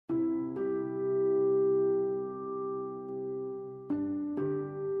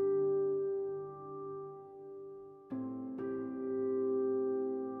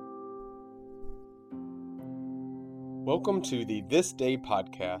Welcome to the This Day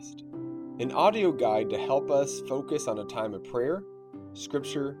podcast, an audio guide to help us focus on a time of prayer,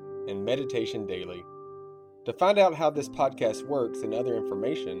 scripture, and meditation daily. To find out how this podcast works and other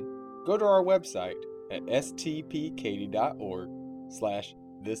information, go to our website at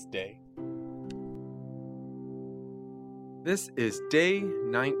stpkaty.org/thisday. This is day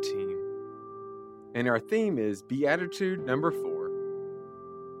 19, and our theme is Beatitude number 4.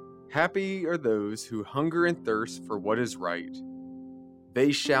 Happy are those who hunger and thirst for what is right.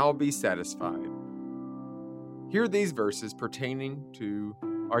 They shall be satisfied. Hear these verses pertaining to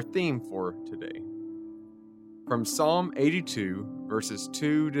our theme for today. From Psalm 82, verses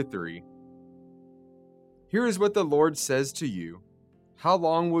 2-3. Here is what the Lord says to you. How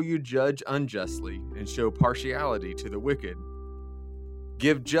long will you judge unjustly and show partiality to the wicked?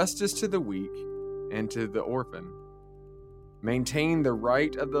 Give justice to the weak and to the orphan. Maintain the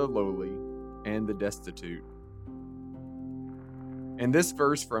right of the lowly and the destitute. And this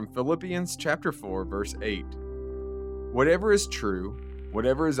verse from Philippians chapter 4, verse 8. Whatever is true,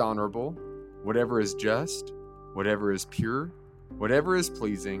 whatever is honorable, whatever is just, whatever is pure, whatever is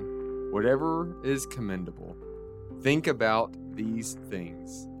pleasing, whatever is commendable, think about these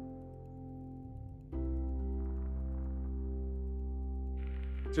things.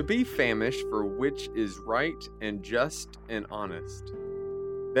 To be famished for which is right and just and honest.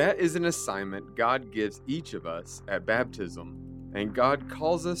 That is an assignment God gives each of us at baptism, and God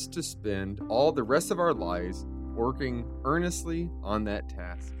calls us to spend all the rest of our lives working earnestly on that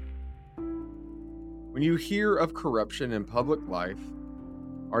task. When you hear of corruption in public life,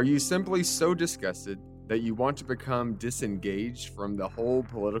 are you simply so disgusted that you want to become disengaged from the whole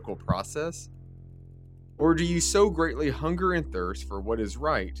political process? Or do you so greatly hunger and thirst for what is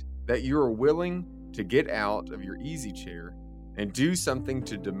right that you are willing to get out of your easy chair and do something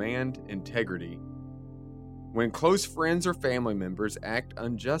to demand integrity? When close friends or family members act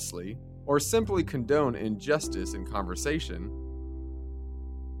unjustly or simply condone injustice in conversation,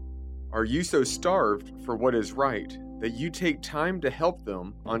 are you so starved for what is right that you take time to help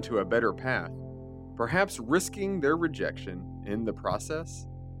them onto a better path, perhaps risking their rejection in the process?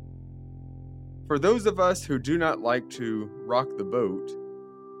 For those of us who do not like to rock the boat,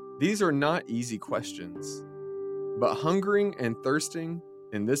 these are not easy questions. But hungering and thirsting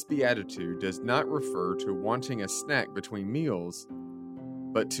in this beatitude does not refer to wanting a snack between meals,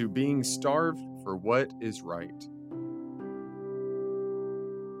 but to being starved for what is right.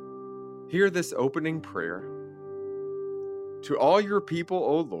 Hear this opening prayer. To all your people,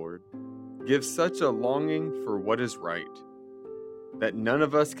 O Lord, give such a longing for what is right, that none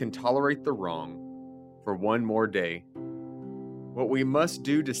of us can tolerate the wrong for one more day. What we must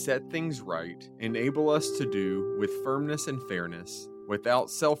do to set things right, enable us to do with firmness and fairness,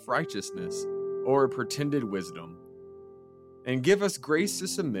 without self-righteousness or pretended wisdom. And give us grace to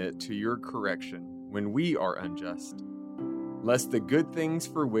submit to your correction when we are unjust, lest the good things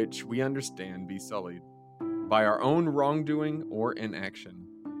for which we understand be sullied by our own wrongdoing or inaction.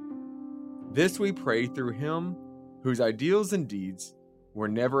 This we pray through him whose ideals and deeds were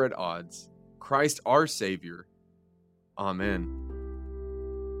never at odds, Christ our Savior. Amen.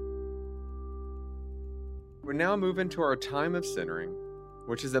 We now move into our time of centering,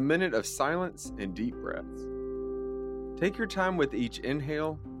 which is a minute of silence and deep breaths. Take your time with each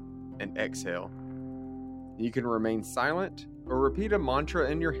inhale and exhale. You can remain silent or repeat a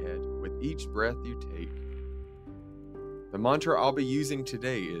mantra in your head with each breath you take. The mantra I'll be using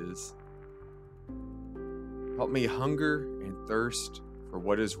today is, help me hunger and thirst for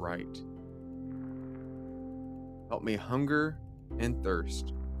what is right. Help me hunger and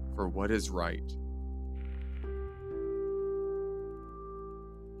thirst for what is right.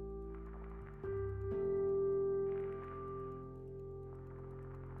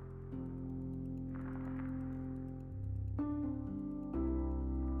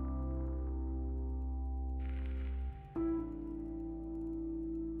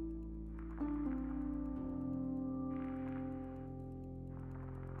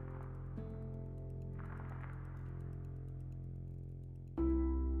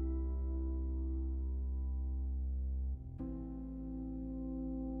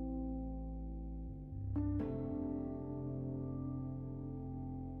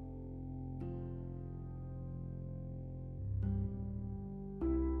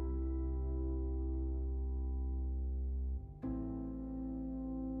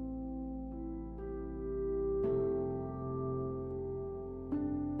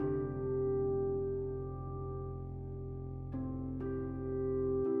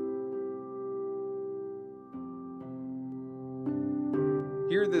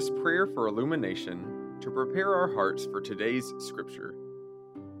 Hear this prayer for illumination to prepare our hearts for today's scripture.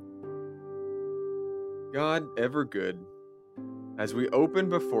 God, ever good, as we open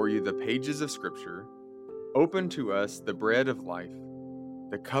before you the pages of scripture, open to us the bread of life,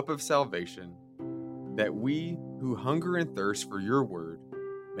 the cup of salvation, that we who hunger and thirst for your word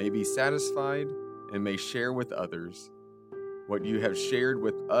may be satisfied and may share with others what you have shared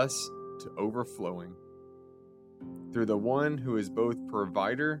with us to overflowing. Through the one who is both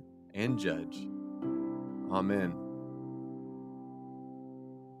provider and judge. Amen.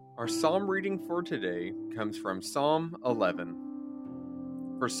 Our psalm reading for today comes from Psalm 11.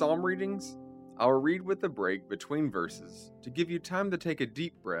 For psalm readings, I'll read with a break between verses to give you time to take a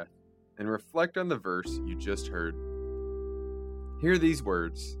deep breath and reflect on the verse you just heard. Hear these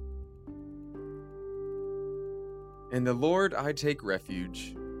words. In the Lord I take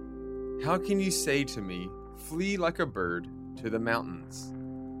refuge. How can you say to me, flee like a bird to the mountains?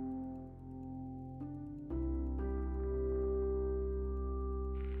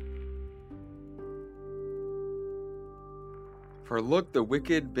 For look, the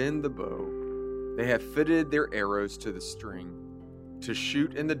wicked bend the bow. They have fitted their arrows to the string, to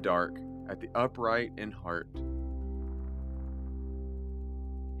shoot in the dark at the upright in heart.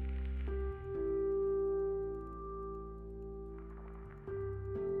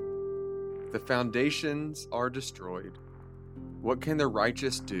 The foundations are destroyed. What can the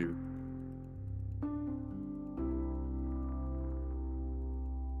righteous do?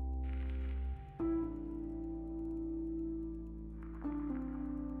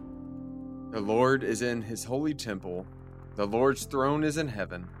 The Lord is in his holy temple. The Lord's throne is in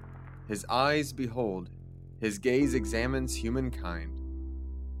heaven. His eyes behold. His gaze examines humankind.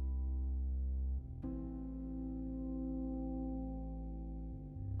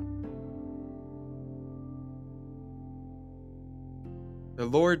 The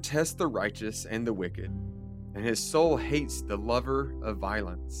Lord tests the righteous and the wicked, and his soul hates the lover of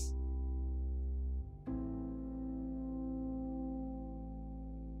violence.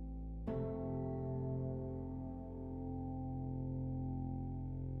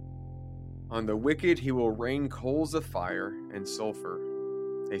 On the wicked he will rain coals of fire and sulfur.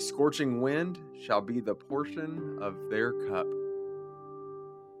 A scorching wind shall be the portion of their cup.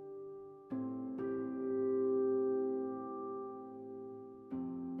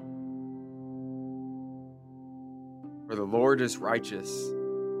 For the Lord is righteous.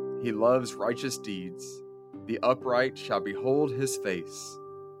 He loves righteous deeds. The upright shall behold his face.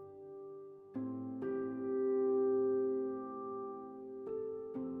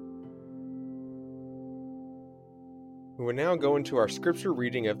 We will now go into our scripture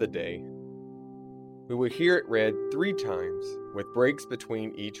reading of the day. We will hear it read 3 times, with breaks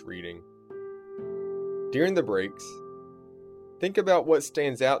between each reading. During the breaks, think about what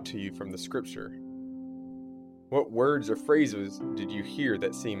stands out to you from the scripture. What words or phrases did you hear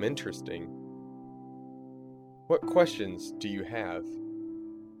that seem interesting? What questions do you have?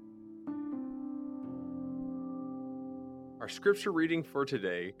 Our scripture reading for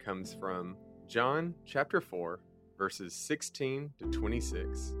today comes from John chapter 4, verses 16 to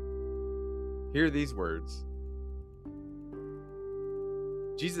 26. Hear these words.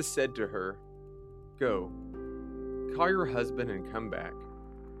 Jesus said to her, "Go, call your husband and come back."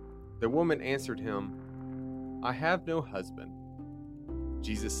 The woman answered him, "I have no husband."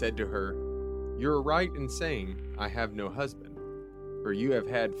 Jesus said to her, "You are right in saying, 'I have no husband,' for you have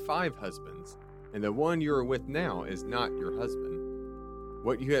had 5 husbands, and the one you are with now is not your husband.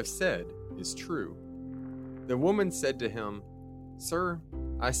 What you have said is true." The woman said to him, "Sir,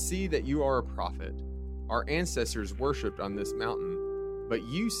 I see that you are a prophet. Our ancestors worshipped on this mountain, but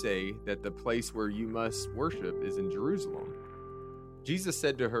you say that the place where you must worship is in Jerusalem." Jesus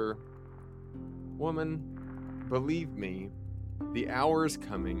said to her, "Woman, believe me, the hour is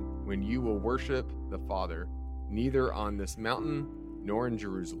coming when you will worship the Father, neither on this mountain nor in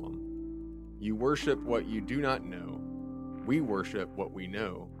Jerusalem. You worship what you do not know. We worship what we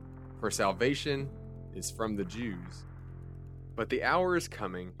know, for salvation is from the Jews. But the hour is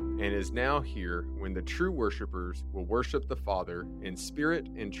coming, and is now here, when the true worshipers will worship the Father in spirit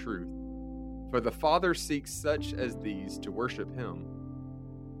and truth. For the Father seeks such as these to worship him.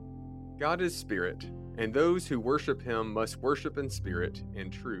 God is spirit, and those who worship him must worship in spirit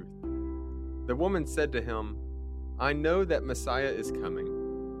and truth." The woman said to him, "I know that Messiah is coming,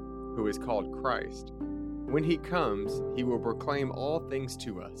 who is called Christ. When he comes, he will proclaim all things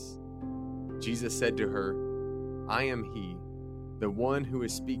to us." Jesus said to her, "I am he, the one who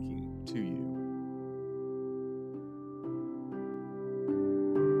is speaking to you."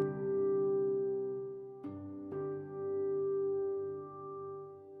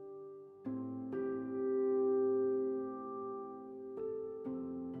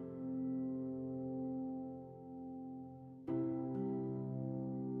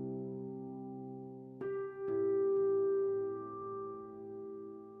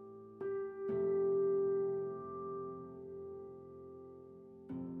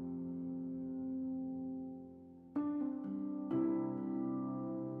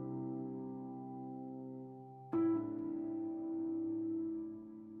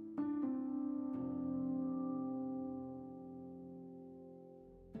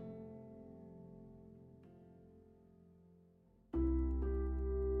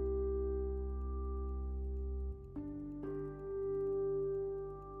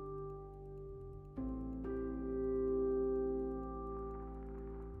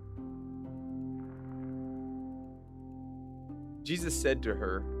 Jesus said to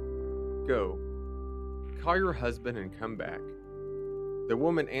her, "Go, call your husband and come back." The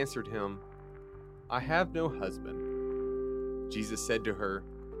woman answered him, "I have no husband." Jesus said to her,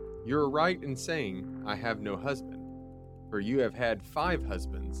 "You are right in saying, 'I have no husband,' for you have had 5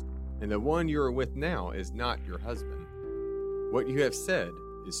 husbands, and the one you are with now is not your husband. What you have said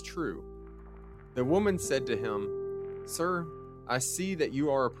is true." The woman said to him, "Sir, I see that you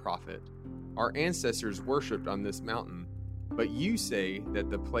are a prophet. Our ancestors worshipped on this mountain, but you say that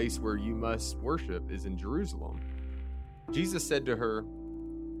the place where you must worship is in Jerusalem." Jesus said to her,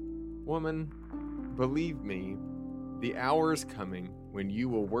 "Woman, believe me, the hour is coming when you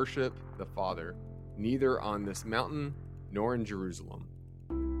will worship the Father, neither on this mountain nor in Jerusalem.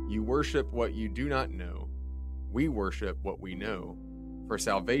 You worship what you do not know. We worship what we know, for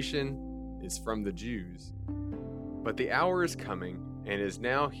salvation is from the Jews. But the hour is coming and is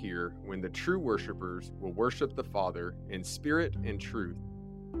now here when the true worshipers will worship the Father in spirit and truth,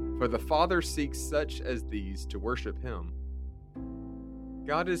 for the Father seeks such as these to worship him.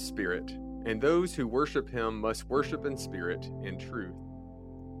 God is spirit, and those who worship him must worship in spirit and truth."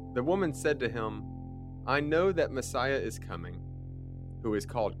 The woman said to him, "I know that Messiah is coming, who is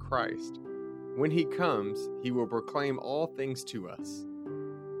called Christ. When he comes, he will proclaim all things to us."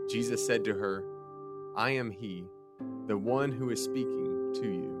 Jesus said to her, "I am he, the one who is speaking to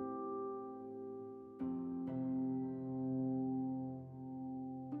you."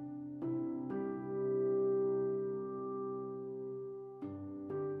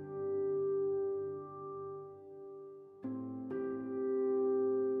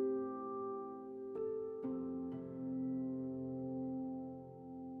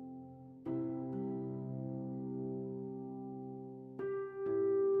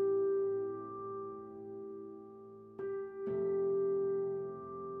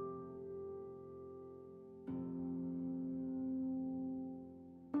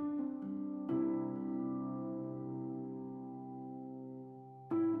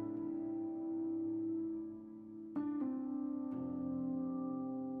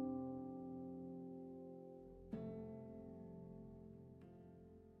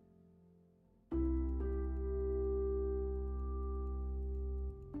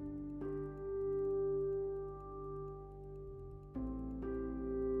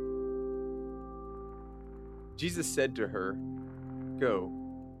 Jesus said to her, "Go,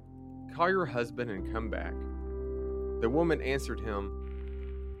 call your husband and come back." The woman answered him,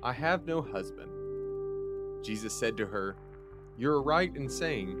 "I have no husband." Jesus said to her, "You are right in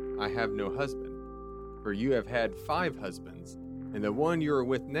saying, 'I have no husband,' for you have had 5 husbands, and the one you are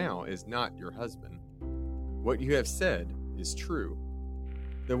with now is not your husband. What you have said is true."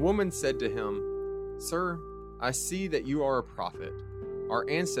 The woman said to him, "Sir, I see that you are a prophet. Our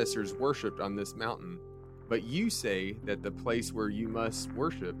ancestors worshipped on this mountain, but you say that the place where you must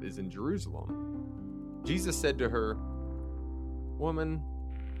worship is in Jerusalem." Jesus said to her, "Woman,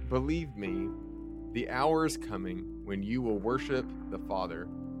 believe me, the hour is coming when you will worship the Father,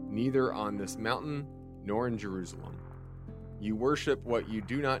 neither on this mountain nor in Jerusalem. You worship what you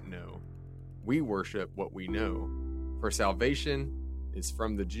do not know. We worship what we know, for salvation is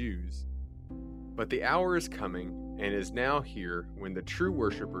from the Jews. But the hour is coming and is now here when the true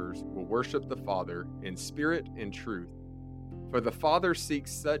worshipers will worship the Father in spirit and truth, for the Father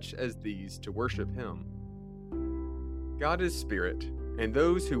seeks such as these to worship him. God is spirit, and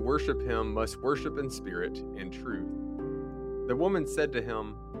those who worship him must worship in spirit and truth." The woman said to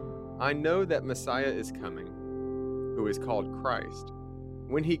him, "I know that Messiah is coming, who is called Christ.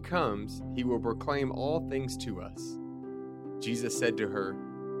 When he comes, he will proclaim all things to us." Jesus said to her,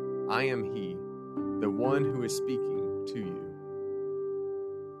 "I am he, the one who is speaking to you."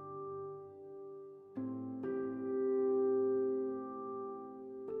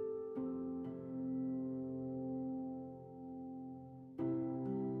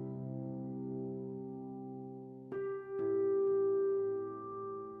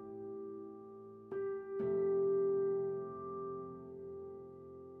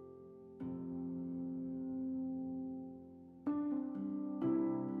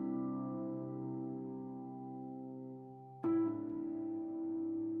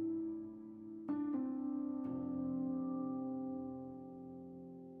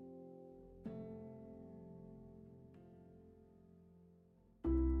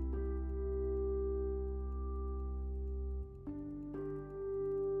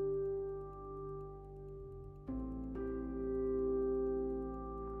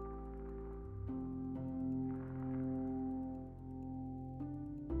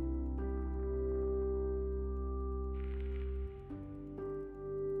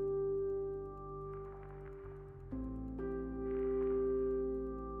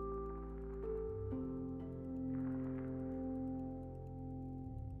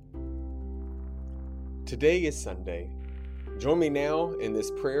 Today is Sunday. Join me now in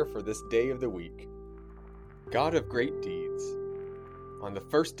this prayer for this day of the week. God of great deeds, on the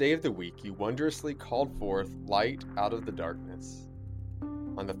first day of the week you wondrously called forth light out of the darkness.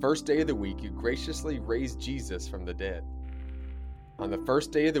 On the first day of the week you graciously raised Jesus from the dead. On the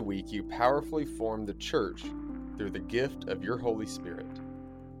first day of the week you powerfully formed the church through the gift of your Holy Spirit.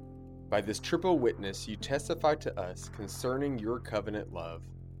 By this triple witness you testify to us concerning your covenant love.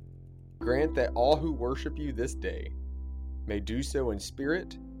 Grant that all who worship you this day may do so in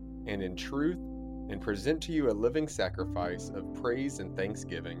spirit and in truth, and present to you a living sacrifice of praise and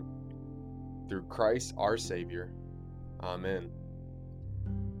thanksgiving. Through Christ our Savior. Amen.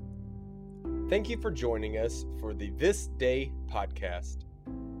 Thank you for joining us for the This Day podcast.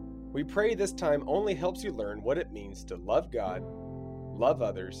 We pray this time only helps you learn what it means to love God, love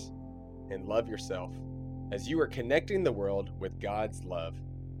others, and love yourself as you are connecting the world with God's love.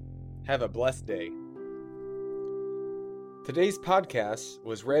 Have a blessed day. Today's podcast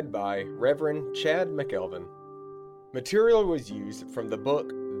was read by Reverend Chad McElvin. Material was used from the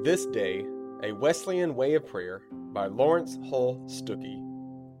book This Day, A Wesleyan Way of Prayer by Lawrence Hull Stuckey,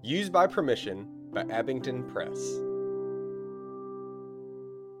 used by permission by Abington Press.